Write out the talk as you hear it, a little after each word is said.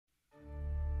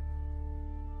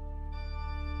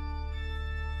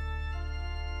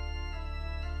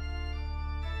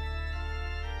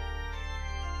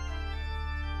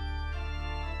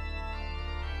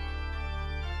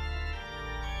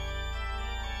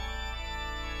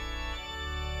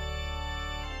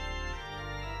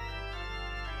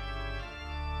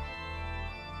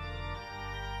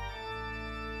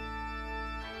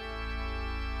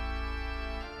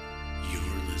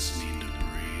listening to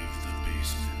Brave the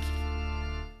Basement.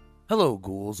 Hello,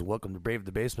 ghouls, and welcome to Brave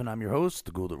the Basement. I'm your host,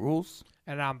 the Ghoul That Rules.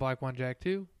 And I'm Black One Jack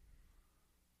 2.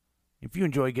 If you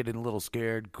enjoy getting a little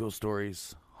scared, cool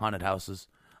stories, haunted houses,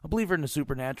 a believer in the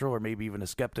supernatural, or maybe even a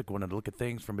skeptic wanting to look at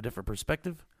things from a different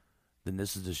perspective, then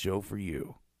this is the show for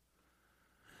you.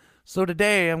 So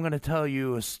today I'm going to tell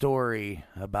you a story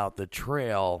about the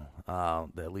trail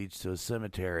that leads to a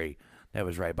cemetery that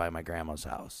was right by my grandma's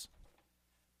house.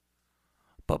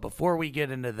 But before we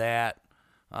get into that,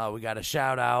 we got a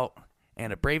shout out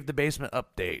and a Brave the Basement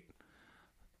update.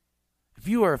 If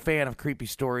you are a fan of creepy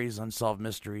stories, unsolved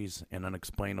mysteries, and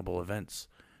unexplainable events,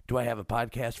 do I have a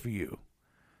podcast for you.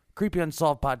 Creepy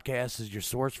Unsolved Podcast is your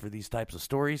source for these types of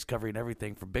stories, covering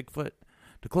everything from Bigfoot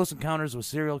to close encounters with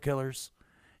serial killers.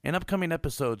 In upcoming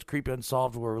episodes, Creepy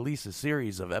Unsolved will release a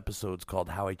series of episodes called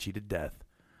How I Cheated Death,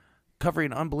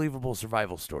 covering unbelievable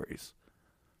survival stories.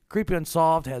 Creepy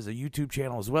Unsolved has a YouTube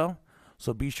channel as well,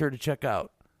 so be sure to check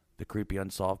out the Creepy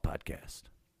Unsolved Podcast.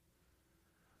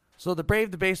 So the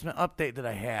Brave the Basement update that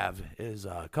I have is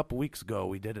a couple weeks ago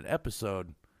we did an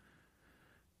episode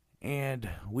and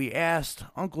we asked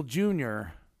Uncle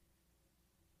Junior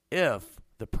if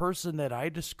the person that I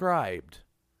described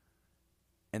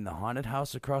in the haunted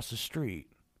house across the street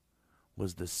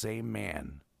was the same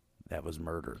man that was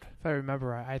murdered. If I remember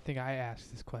right, I think I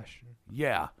asked this question.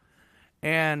 Yeah.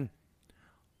 And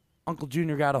Uncle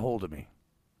Junior got a hold of me.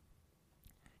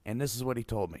 And this is what he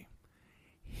told me.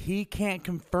 He can't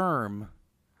confirm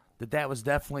that that was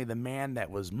definitely the man that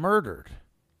was murdered.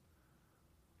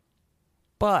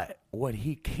 But what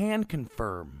he can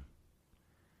confirm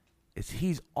is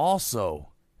he's also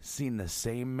seen the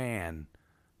same man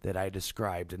that I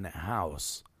described in that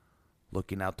house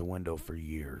looking out the window for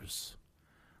years.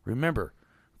 Remember,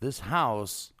 this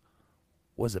house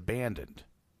was abandoned.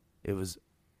 It was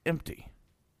empty.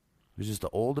 It was just an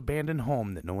old abandoned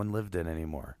home that no one lived in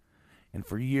anymore. And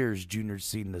for years, Junior's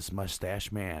seen this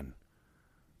mustache man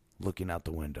looking out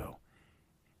the window.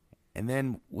 And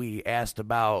then we asked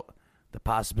about the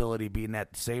possibility of being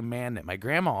that same man that my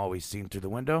grandma always seen through the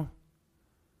window.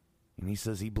 And he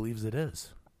says he believes it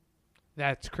is.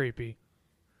 That's creepy.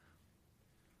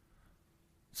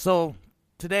 So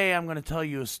today I'm going to tell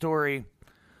you a story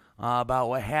about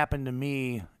what happened to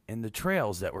me in the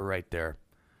trails that were right there.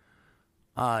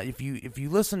 If you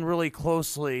listen really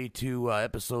closely to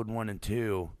episode 1 and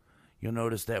 2, you'll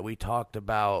notice that we talked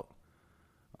about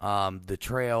the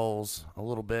trails a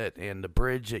little bit and the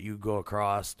bridge that you go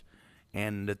across,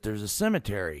 and that there's a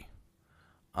cemetery.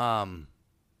 So I'm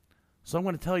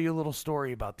going to tell you a little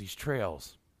story about these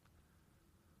trails.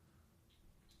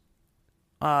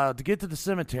 To get to the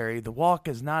cemetery, the walk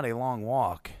is not a long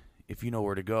walk if you know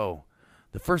where to go.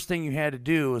 The first thing you had to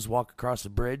do is walk across a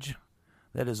bridge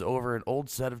that is over an old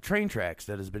set of train tracks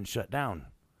that has been shut down.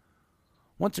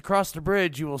 Once across the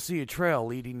bridge, you will see a trail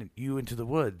leading you into the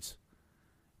woods.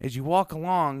 As you walk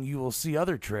along, you will see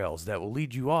other trails that will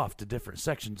lead you off to different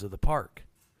sections of the park.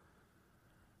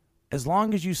 As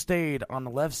long as you stayed on the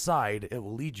left side, it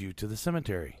will lead you to the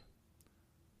cemetery.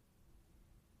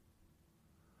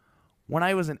 When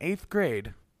I was in 8th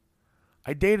grade,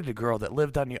 I dated a girl that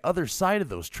lived on the other side of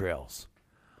those trails.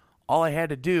 All I had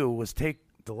to do was take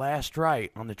the last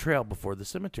right on the trail before the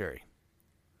cemetery.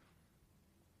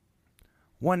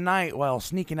 One night, while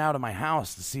sneaking out of my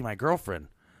house to see my girlfriend,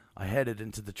 I headed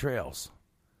into the trails.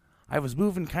 I was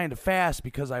moving kind of fast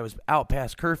because I was out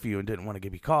past curfew and didn't want to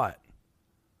be caught.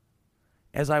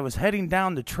 As I was heading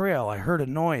down the trail, I heard a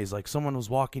noise like someone was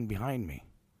walking behind me.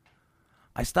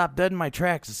 I stopped dead in my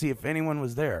tracks to see if anyone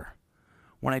was there.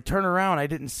 When I turned around, I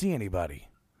didn't see anybody.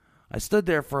 I stood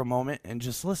there for a moment and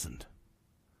just listened.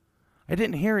 I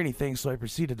didn't hear anything, so I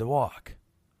proceeded to walk.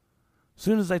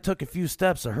 Soon as I took a few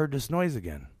steps, I heard this noise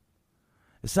again.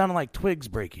 It sounded like twigs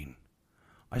breaking.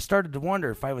 I started to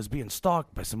wonder if I was being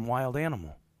stalked by some wild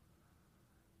animal.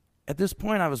 At this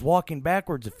point, I was walking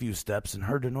backwards a few steps and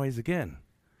heard the noise again.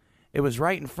 It was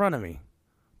right in front of me,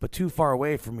 but too far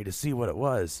away for me to see what it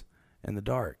was in the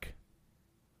dark.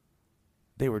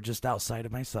 They were just outside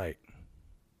of my sight.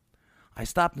 I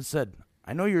stopped and said,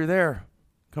 "I know you're there.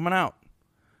 Coming out."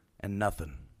 And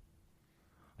nothing.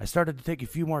 I started to take a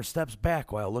few more steps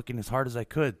back while looking as hard as I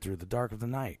could through the dark of the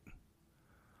night.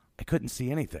 I couldn't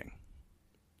see anything.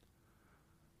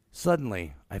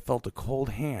 Suddenly, I felt a cold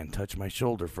hand touch my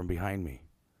shoulder from behind me.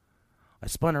 I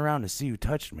spun around to see who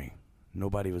touched me.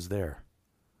 Nobody was there.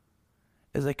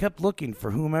 As I kept looking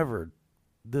for whomever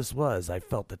this was, I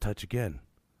felt the touch again.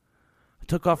 I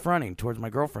took off running towards my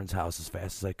girlfriend's house as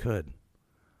fast as I could.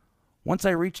 Once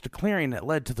I reached a clearing that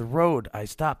led to the road, I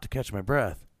stopped to catch my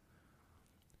breath.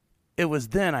 It was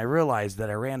then I realized that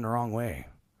I ran the wrong way.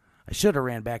 I should have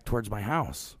ran back towards my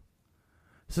house.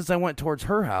 Since I went towards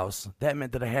her house, that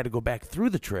meant that I had to go back through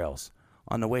the trails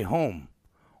on the way home,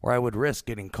 or I would risk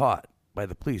getting caught by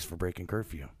the police for breaking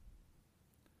curfew.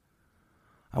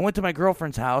 I went to my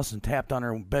girlfriend's house and tapped on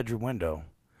her bedroom window.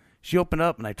 She opened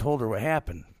up and I told her what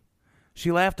happened.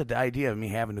 She laughed at the idea of me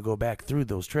having to go back through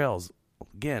those trails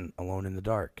again alone in the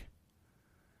dark.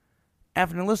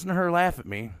 After listening to her laugh at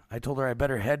me, I told her I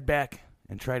better head back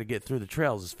and try to get through the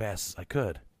trails as fast as I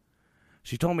could.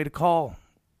 She told me to call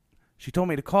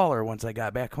her once I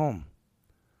got back home.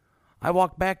 I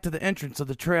walked back to the entrance of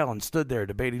the trail and stood there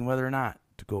debating whether or not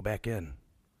to go back in.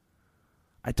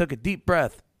 I took a deep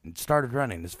breath and started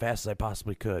running as fast as I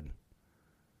possibly could.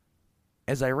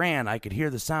 As I ran, I could hear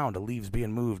the sound of leaves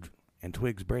being moved and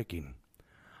twigs breaking.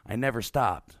 I never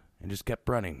stopped and just kept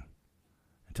running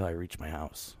until I reached my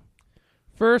house.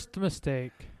 First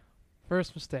mistake.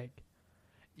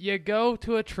 You go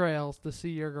to a trails to see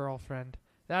your girlfriend.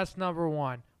 That's number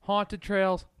one. Haunted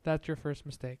trails, that's your first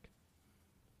mistake.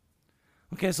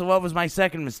 Okay, so what was my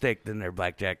second mistake then there,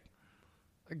 Blackjack?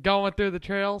 Going through the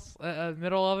trails,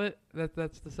 middle of it,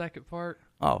 that's the second part.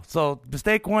 Oh, so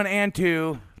mistake 1 and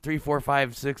 2, 3, 4,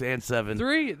 5, 6, and 7.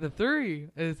 The three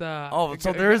is Oh,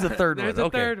 so there is a third one. There's a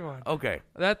third one. Okay.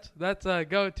 That's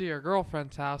go to your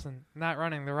girlfriend's house and not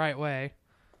running the right way.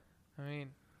 I mean,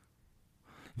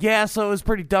 yeah, so it was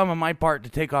pretty dumb on my part to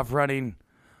take off running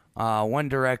one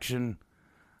direction,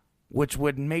 which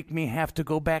would make me have to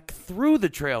go back through the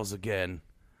trails again.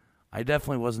 I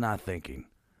definitely was not thinking.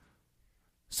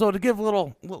 So to give a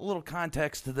little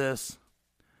context to this,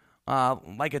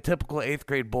 like a typical 8th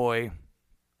grade boy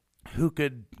who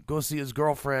could go see his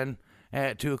girlfriend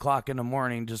at 2 o'clock in the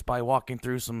morning just by walking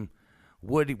through some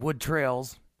wood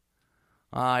trails,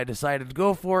 I decided to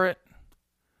go for it.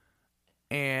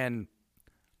 And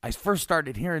I first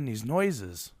started hearing these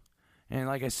noises. And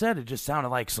like I said, it just sounded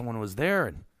like someone was there.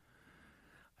 And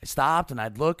I stopped and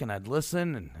I'd look and I'd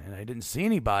listen and I didn't see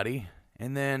anybody.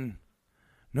 And then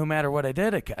no matter what I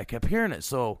did, I kept hearing it.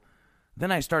 So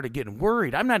then I started getting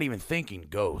worried. I'm not even thinking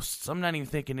ghosts. I'm not even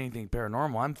thinking anything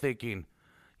paranormal. I'm thinking,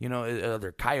 are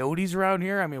there coyotes around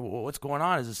here? I mean, what's going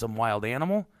on? Is this some wild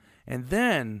animal? And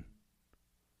then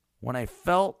when I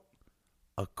felt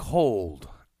a cold,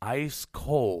 ice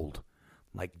cold,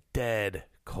 like dead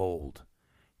cold,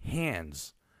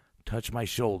 hands touch my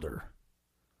shoulder,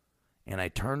 and I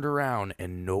turned around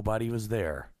and nobody was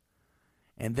there.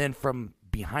 And then from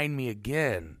behind me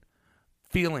again,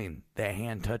 feeling that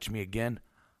hand touch me again,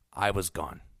 I was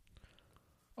gone.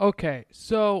 okay,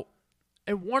 so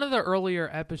in one of the earlier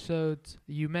episodes,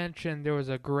 you mentioned there was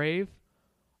a grave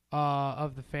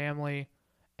of the family,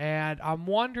 and I'm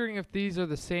wondering if these are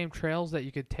the same trails that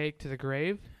you could take to the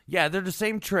grave. Yeah, they're the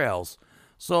same trails.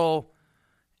 So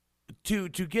to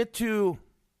get to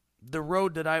the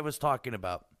road that I was talking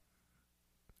about,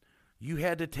 you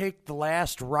had to take the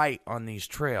last right on these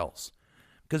trails.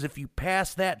 Because if you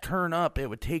pass that turn up, it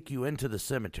would take you into the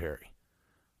cemetery.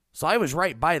 So I was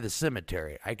right by the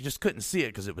cemetery. I just couldn't see it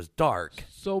because it was dark.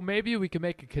 So maybe we can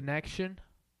make a connection.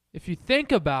 If you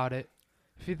think about it,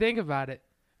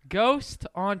 ghost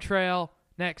on trail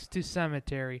next to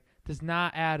cemetery does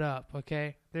not add up,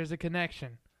 okay? There's a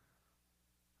connection.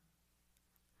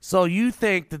 So you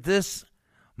think that this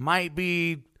might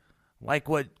be like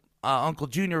what Uncle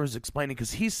Junior was explaining,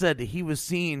 because he said that he was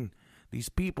seeing these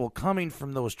people coming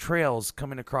from those trails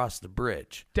coming across the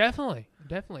bridge. Definitely.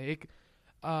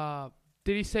 Did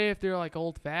he say if they're like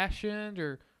old-fashioned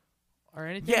or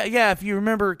anything? Yeah. If you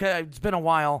remember, it's been a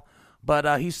while,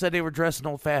 but he said they were dressed in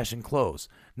old-fashioned clothes.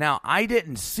 Now, I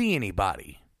didn't see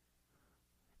anybody.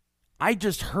 I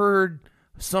just heard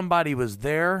somebody was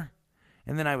there,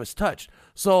 and then I was touched.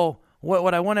 So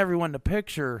what I want everyone to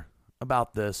picture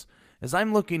about this is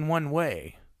I'm looking one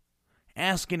way,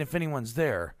 asking if anyone's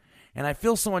there, and I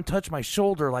feel someone touch my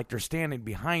shoulder like they're standing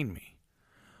behind me.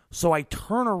 So I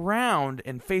turn around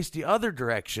and face the other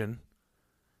direction.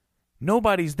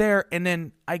 Nobody's there, and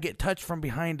then I get touched from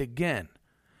behind again.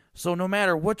 So no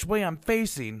matter which way I'm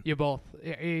facing... You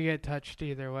get touched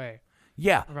either way.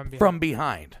 Yeah, from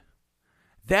behind.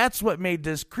 That's what made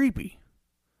this creepy.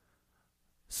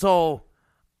 So,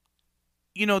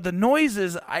 the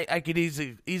noises I could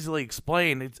easily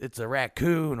explain. It's a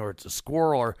raccoon or it's a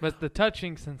squirrel. But the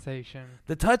touching sensation.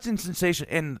 The touching sensation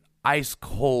and ice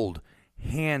cold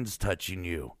hands touching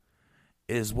you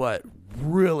is what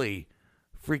really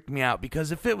freaked me out.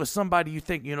 Because if it was somebody you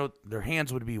think, their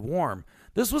hands would be warm.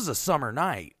 This was a summer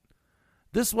night.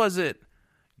 This wasn't,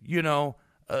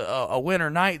 a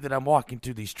winter night that I'm walking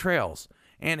through these trails.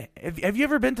 And have you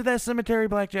ever been to that cemetery,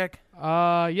 Blackjack?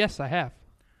 Yes, I have.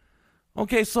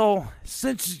 Okay, so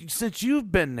since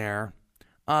you've been there,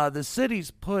 the city's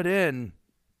put in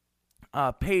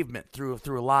pavement through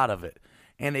a lot of it,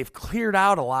 and they've cleared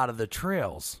out a lot of the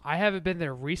trails. I haven't been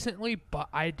there recently, but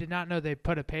I did not know they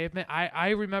put a pavement. I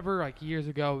remember like years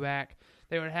ago back,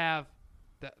 they would have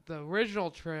the original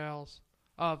trails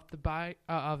of the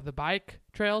bike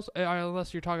trails,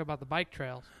 unless you're talking about the bike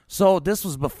trails. So this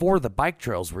was before the bike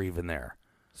trails were even there.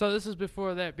 So this is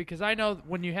before that, because I know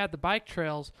when you had the bike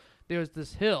trails, there was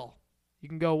this hill you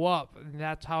can go up, and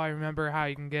that's how I remember how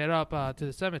you can get up to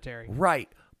the cemetery. Right.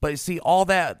 But you see,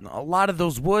 a lot of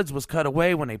those woods was cut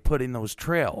away when they put in those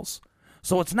trails.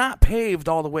 So it's not paved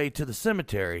all the way to the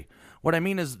cemetery. What I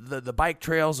mean is the bike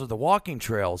trails or the walking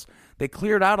trails, they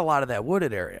cleared out a lot of that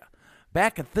wooded area.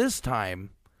 Back at this time,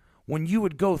 when you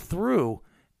would go through,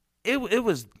 it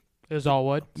was... It was all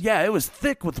wood? Yeah, it was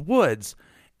thick with woods.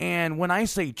 And when I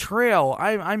say trail,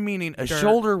 I'm meaning a Dirt.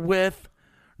 shoulder width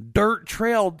dirt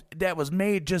trail that was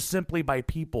made just simply by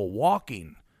people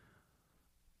walking.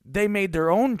 They made their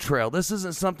own trail. This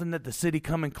isn't something that the city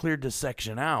come and cleared this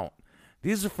section out.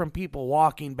 These are from people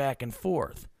walking back and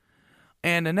forth.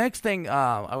 And the next thing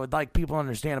I would like people to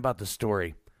understand about the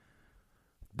story,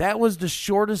 that was the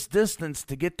shortest distance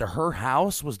to get to her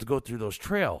house was to go through those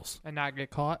trails. And not get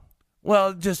caught?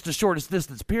 Well, just the shortest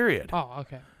distance, period. Oh,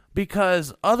 okay.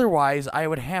 Because otherwise I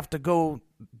would have to go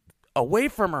away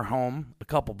from her home a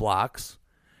couple blocks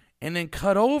and then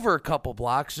cut over a couple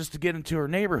blocks just to get into her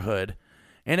neighborhood.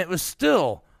 And it was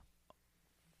still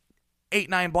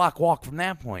 8-9 block walk from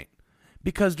that point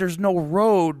because there's no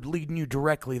road leading you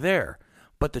directly there.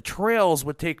 But the trails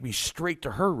would take me straight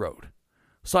to her road.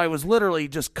 So I was literally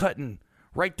just cutting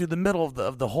right through the middle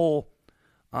of the whole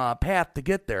path to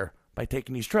get there by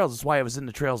taking these trails. That's why I was in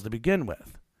the trails to begin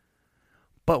with.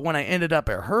 But when I ended up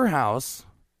at her house,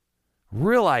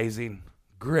 realizing,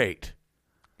 great.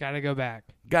 Got to go back.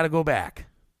 Got to go back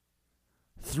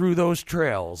through those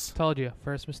trails. Told you.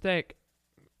 First mistake.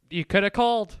 You could have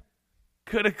called.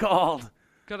 Could have called.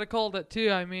 Could have called it too.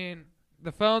 I mean,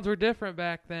 the phones were different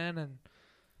back then, and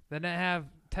they didn't have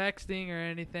texting or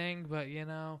anything, but, you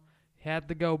had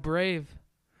to go brave.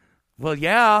 Well,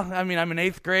 yeah. I mean, I'm in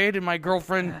 8th grade, and my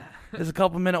girlfriend is a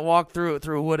couple-minute walk through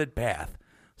a wooded path.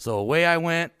 So away I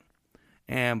went,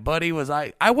 and Buddy was...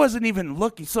 I wasn't even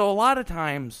looking. So a lot of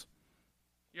times...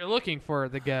 You're looking for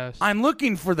the ghost. I'm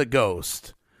looking for the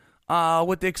ghost.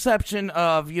 With the exception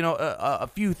of, a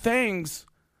few things...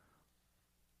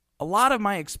 A lot of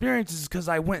my experiences is because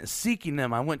I went seeking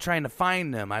them. I went trying to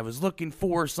find them. I was looking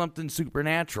for something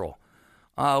supernatural.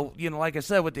 Like I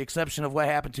said, with the exception of what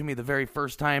happened to me the very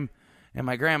first time in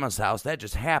my grandma's house, that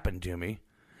just happened to me.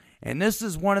 And this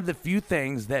is one of the few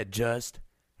things that just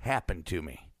happened to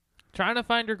me. Trying to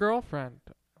find your girlfriend.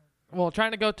 Well,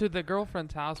 trying to go to the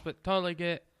girlfriend's house, but totally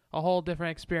get a whole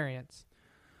different experience.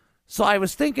 So I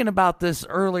was thinking about this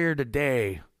earlier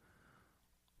today,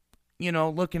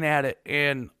 looking at it,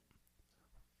 and...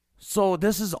 So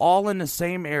this is all in the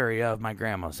same area of my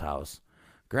grandma's house.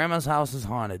 Grandma's house is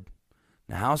haunted.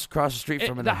 The house across the street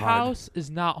from it is haunted. The house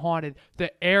is not haunted.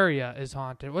 The area is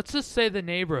haunted. Let's just say the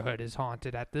neighborhood is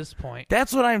haunted at this point.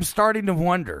 That's what I'm starting to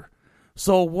wonder.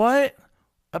 So what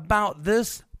about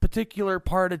this particular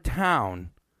part of town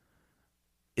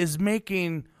is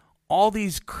making all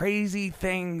these crazy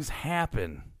things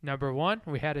happen? Number 1,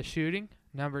 we had a shooting.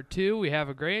 Number 2, we have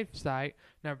a grave site.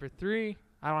 Number 3...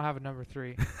 I don't have a number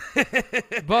 3.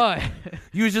 But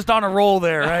you was just on a roll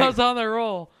there, right? I was on the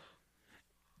roll.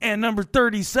 And number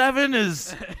 37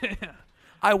 is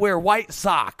I wear white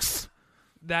socks.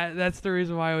 That's the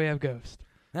reason why we have ghosts.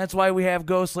 That's why we have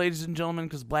ghosts, ladies and gentlemen,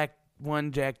 because Black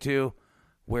 1, Jack 2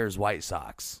 wears white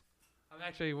socks. I'm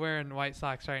actually wearing white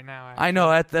socks right now. Actually. I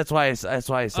know that's why I said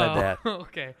that.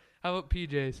 Okay. How about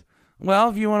PJs? Well,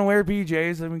 if you want to wear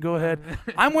PJs, then go ahead.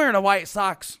 I'm wearing a white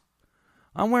socks.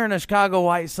 I'm wearing a Chicago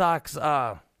White Sox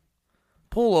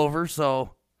pullover,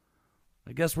 so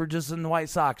I guess we're just in the White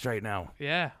Sox right now.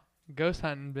 Yeah, ghost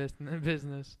hunting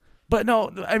business. But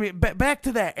no, I mean, back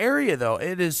to that area, though.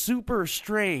 It is super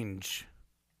strange.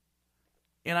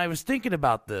 And I was thinking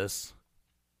about this,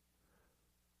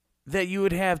 that you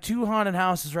would have 2 haunted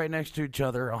houses right next to each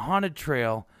other, a haunted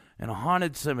trail, and a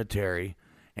haunted cemetery,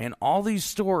 and all these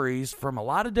stories from a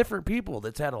lot of different people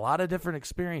that's had a lot of different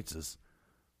experiences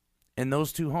in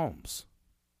those 2 homes.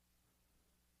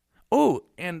 Oh,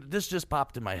 and this just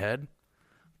popped in my head.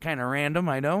 Kind of random,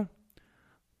 I know.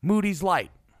 Moody's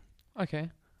Light.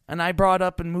 Okay. And I brought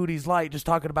up in Moody's Light, just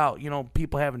talking about,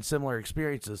 people having similar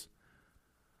experiences.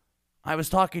 I was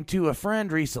talking to a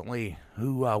friend recently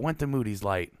who went to Moody's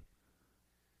Light.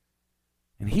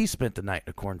 And he spent the night in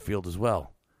a cornfield as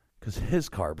well because his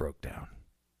car broke down.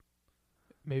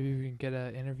 Maybe we can get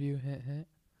an interview. Hint, hint.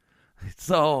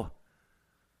 So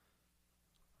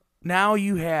now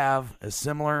you have a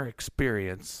similar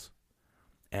experience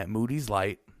at Moody's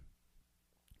Light.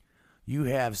 You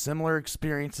have similar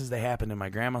experiences that happened in my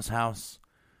grandma's house.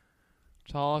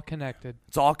 It's all connected.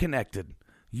 It's all connected.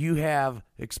 You have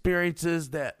experiences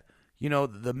that,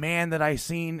 the man that I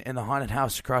seen in the haunted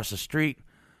house across the street,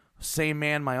 same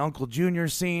man my Uncle Junior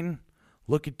seen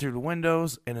looking through the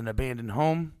windows in an abandoned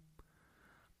home.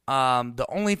 The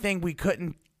only thing we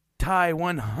couldn't tie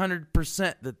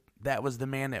 100% that was the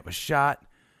man that was shot.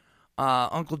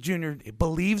 Uncle Junior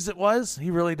believes it was.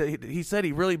 He said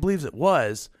he really believes it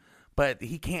was, but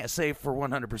he can't say for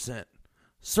 100%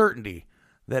 certainty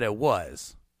that it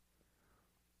was.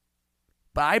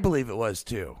 But I believe it was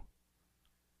too.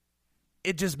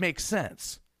 It just makes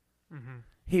sense. Mm-hmm.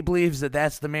 He believes that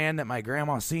that's the man that my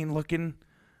grandma seen looking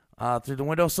through the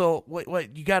window. So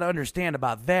what you got to understand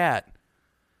about that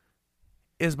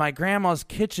is my grandma's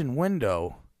kitchen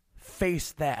window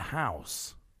faced that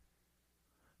house.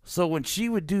 So when she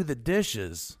would do the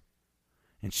dishes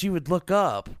and she would look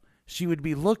up, she would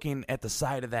be looking at the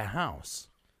side of that house.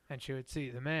 And she would see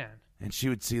the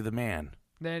man.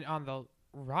 Then on the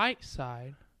right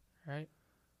side, right,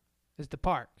 is the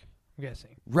park, I'm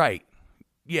guessing. Right.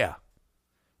 Yeah.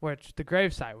 Which the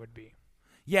gravesite would be.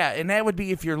 Yeah, and that would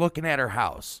be if you're looking at her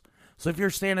house. So if you're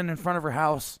standing in front of her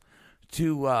house,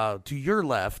 to your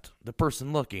left, the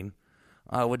person looking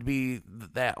would be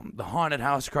the haunted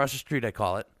house across the street, I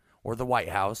call it, or the White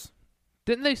House.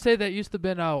 Didn't they say that used to have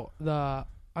been the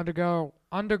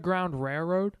Underground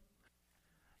Railroad?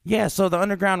 Yeah, so the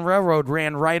Underground Railroad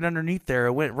ran right underneath there.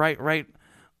 It went right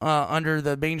under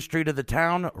the main street of the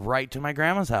town, right to my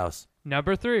grandma's house.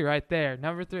 Number 3, right there.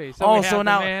 Number 3. So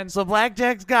so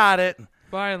Blackjack's got it.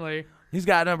 Finally. He's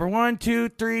got number 1, 2,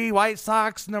 3, White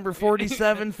Sox, number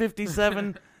 47,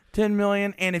 57, 10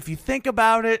 million. And if you think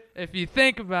about it,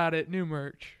 new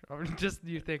merch. Or just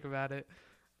you think about it.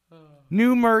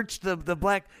 New merch, the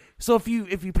black. So if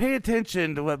you pay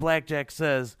attention to what Blackjack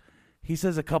says, he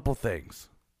says a couple things.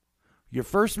 Your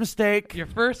first mistake. Your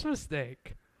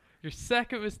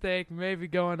second mistake, maybe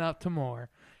going up to more.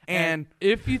 And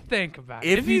if you think about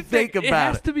it. It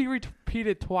has to be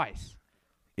repeated twice.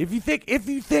 If you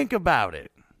think about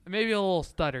it. Maybe a little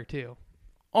stutter too.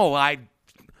 Oh, I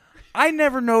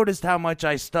never noticed how much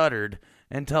I stuttered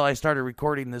until I started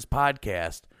recording this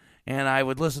podcast. And I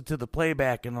would listen to the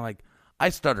playback and I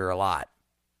stutter a lot.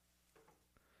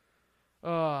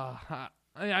 I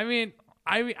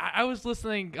was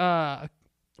listening,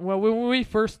 when we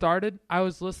first started, I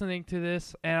was listening to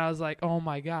this and I was like, oh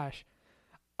my gosh.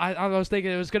 I was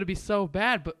thinking it was going to be so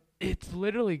bad, but it's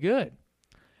literally good.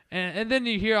 And then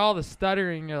you hear all the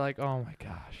stuttering, you're like, oh my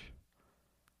gosh.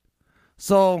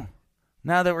 So,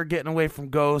 now that we're getting away from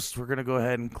ghosts, we're going to go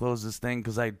ahead and close this thing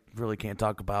because I really can't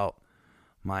talk about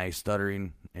my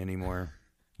stuttering anymore.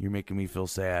 You're making me feel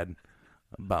sad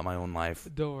about my own life.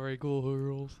 Don't worry, Ghoul Who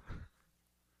Rules.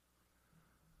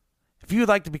 If you would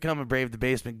like to become a Brave the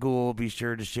Basement Ghoul, be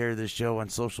sure to share this show on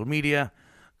social media.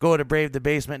 Go to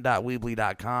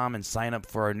bravethebasement.weebly.com and sign up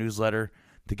for our newsletter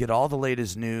to get all the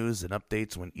latest news and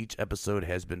updates when each episode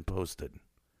has been posted.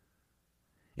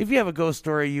 If you have a ghost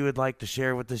story you would like to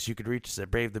share with us, you could reach us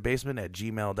at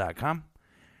bravethebasement@gmail.com.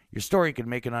 Your story could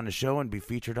make it on the show and be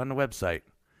featured on the website.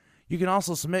 You can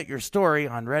also submit your story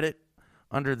on Reddit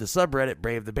under the subreddit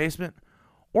Brave the Basement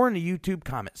or in the YouTube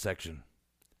comment section.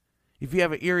 If you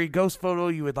have an eerie ghost photo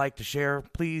you would like to share,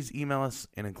 please email us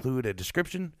and include a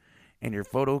description, and your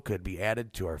photo could be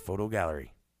added to our photo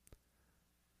gallery.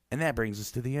 And that brings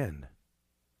us to the end.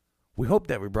 We hope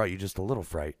that we brought you just a little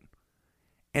fright.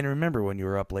 And remember when you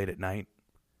were up late at night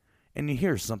and you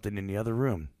hear something in the other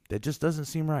room that just doesn't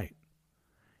seem right.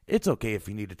 It's okay if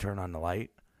you need to turn on the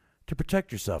light to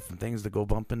protect yourself from things that go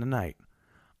bump in the night.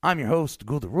 I'm your host,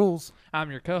 Ghoul That Rules.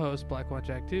 I'm your co-host, Black One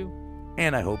Jack 2.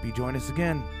 And I hope you join us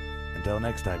again. Until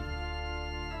next time.